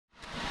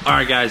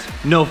Alright guys,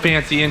 no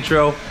fancy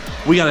intro.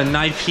 We got a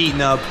knife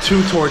heating up,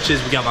 2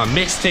 torches, we got my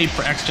mixtape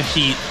for extra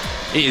heat.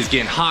 It is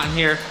getting hot in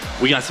here.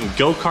 We got some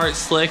go-kart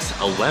slicks,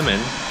 a lemon,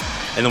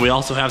 and then we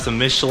also have some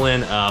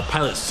Michelin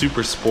Pilot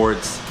Super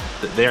Sports.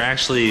 They're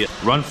actually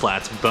run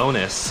flats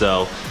bonus,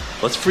 so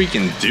let's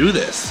freaking do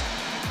this.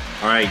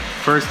 Alright,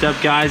 first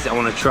up guys, I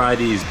want to try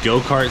these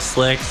go-kart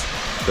slicks.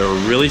 They're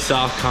a really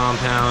soft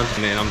compound,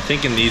 and I'm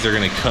thinking these are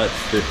gonna cut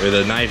through, or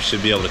the knife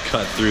should be able to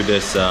cut through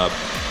this a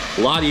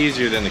lot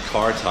easier than the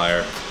car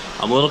tire.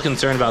 I'm a little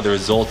concerned about the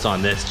results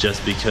on this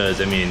just because,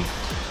 I mean,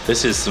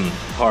 this is some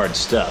hard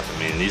stuff. I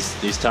mean,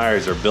 these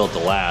tires are built to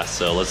last,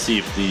 so let's see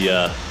if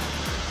the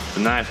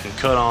knife can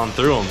cut on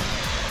through them.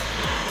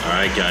 All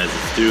right, guys,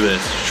 let's do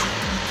this.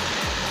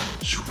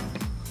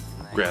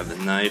 Grab the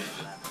knife.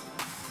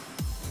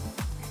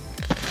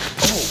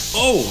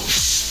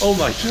 Oh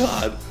my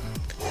God.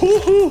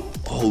 Woohoo!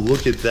 Oh,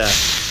 look at that.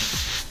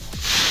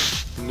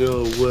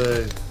 No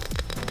way.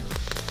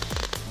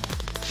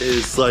 It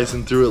is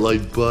slicing through it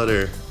like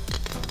butter.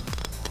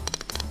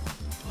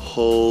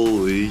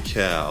 Holy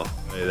cow.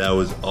 Hey, that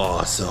was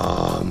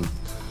awesome.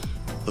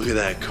 Look at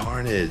that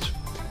carnage.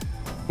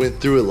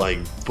 Went through it like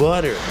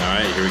butter. All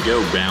right, here we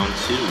go, round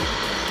 2.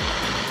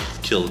 Let's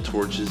kill the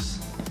torches.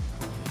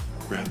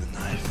 Grab the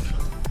knife.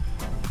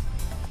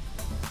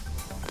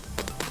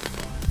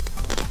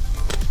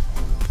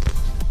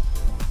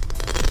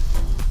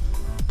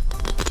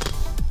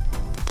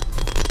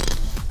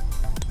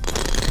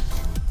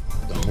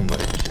 Oh my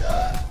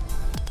God.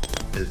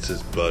 It's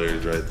just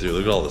buttered right through.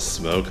 Look at all the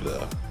smoke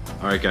though.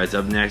 All right guys,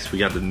 up next we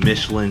got the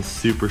Michelin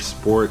Super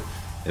Sport,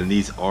 and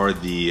these are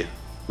the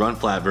run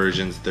flat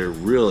versions. They're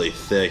really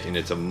thick and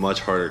it's a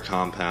much harder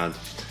compound.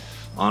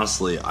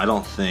 Honestly, I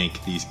don't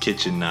think these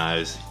kitchen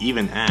knives,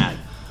 even at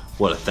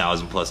what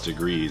 1,000+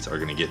 degrees, are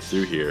gonna get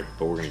through here,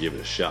 but we're gonna give it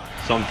a shot.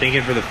 So I'm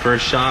thinking for the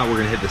first shot, we're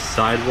gonna hit the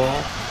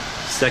sidewall.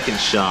 Second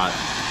shot,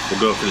 we'll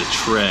go for the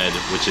tread,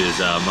 which is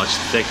much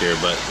thicker,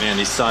 but man,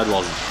 these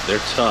sidewalls, they're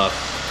tough.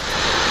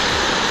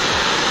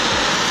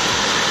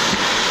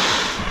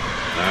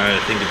 All right, I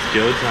think it's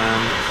go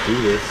time. Let's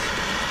do this.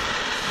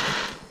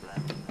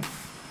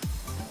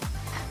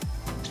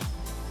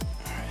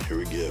 All right, here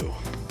we go.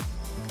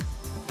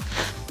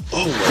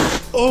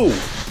 Oh,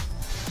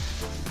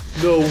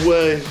 no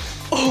way.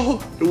 Oh,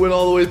 it went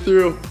all the way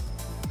through.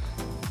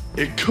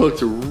 It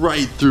cooked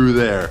right through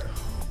there.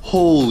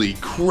 Holy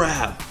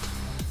crap.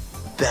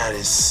 That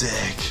is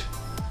sick.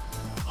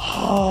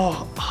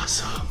 Oh,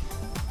 awesome.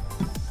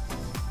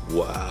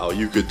 Wow,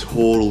 you could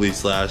totally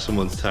slash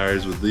someone's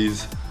tires with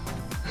these.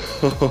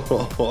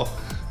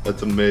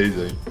 That's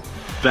amazing.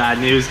 Bad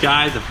news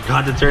guys, I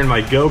forgot to turn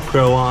my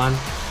GoPro on.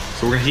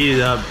 So we're gonna heat it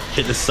up,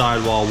 hit the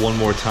sidewall one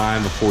more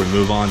time before we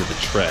move on to the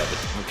tread.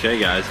 Okay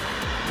guys,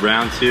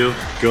 round 2,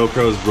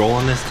 GoPro's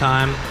rolling this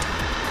time.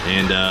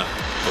 And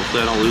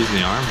hopefully I don't lose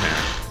any arm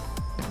hair.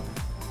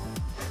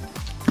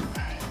 All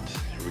right,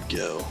 here we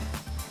go.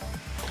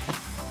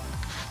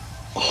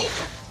 Oh,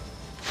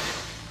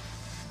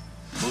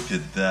 look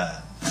at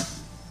that.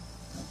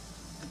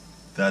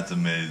 That's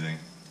amazing.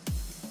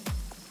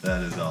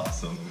 That is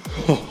awesome.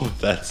 Oh,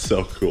 that's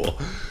so cool.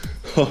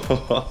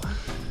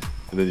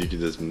 And then you can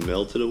just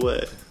melt it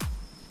away.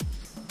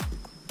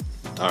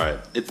 All right,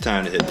 it's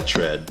time to hit the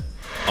tread.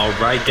 All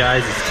right,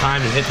 guys, it's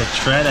time to hit the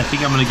tread. I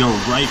think I'm gonna go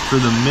right for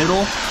the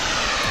middle.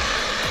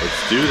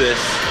 Let's do this.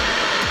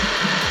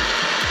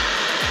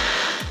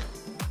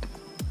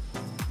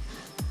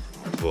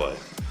 Boy.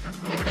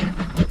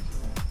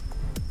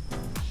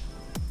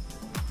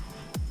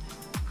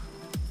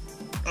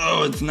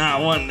 Oh, it's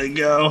not wanting to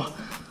go.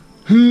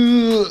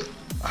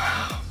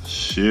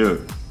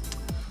 Shoot.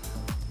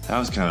 That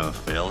was kind of a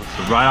fail.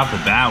 So right off the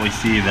bat, we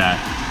see that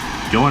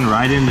going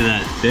right into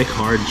that thick,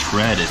 hard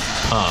tread is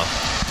tough.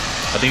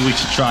 I think we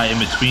should try in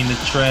between the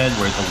tread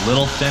where it's a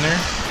little thinner.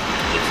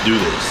 Let's do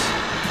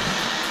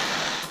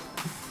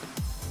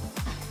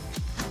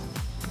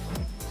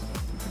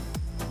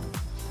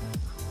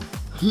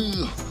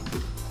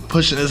this.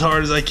 Pushing as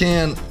hard as I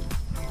can.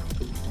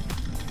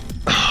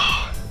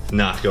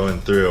 Not going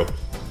through.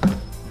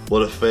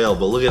 What a fail,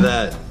 but look at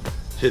that.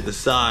 Hit the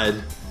side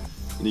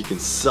and you can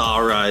saw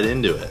right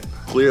into it.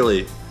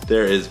 Clearly,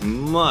 there is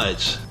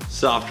much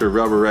softer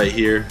rubber right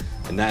here,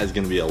 and that is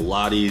gonna be a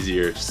lot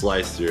easier to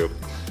slice through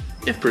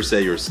if per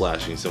se you were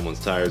slashing someone's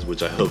tires,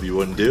 which I hope you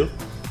wouldn't do.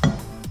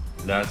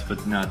 Last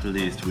but not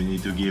least, we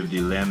need to give the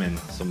lemon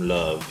some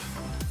love.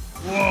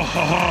 Whoa.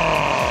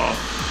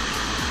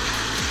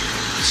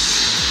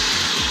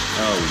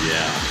 Oh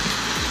yeah.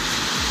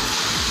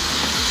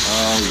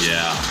 Oh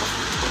yeah.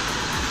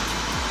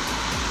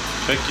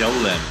 Check your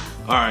lemon.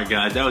 Alright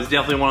guys, that was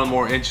definitely one of the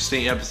more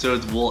interesting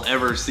episodes we'll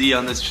ever see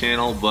on this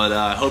channel, but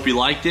I hope you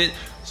liked it.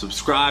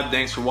 Subscribe,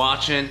 thanks for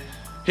watching.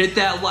 Hit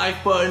that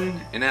like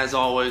button, and as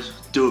always,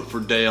 do it for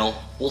Dale.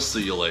 We'll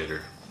see you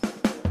later.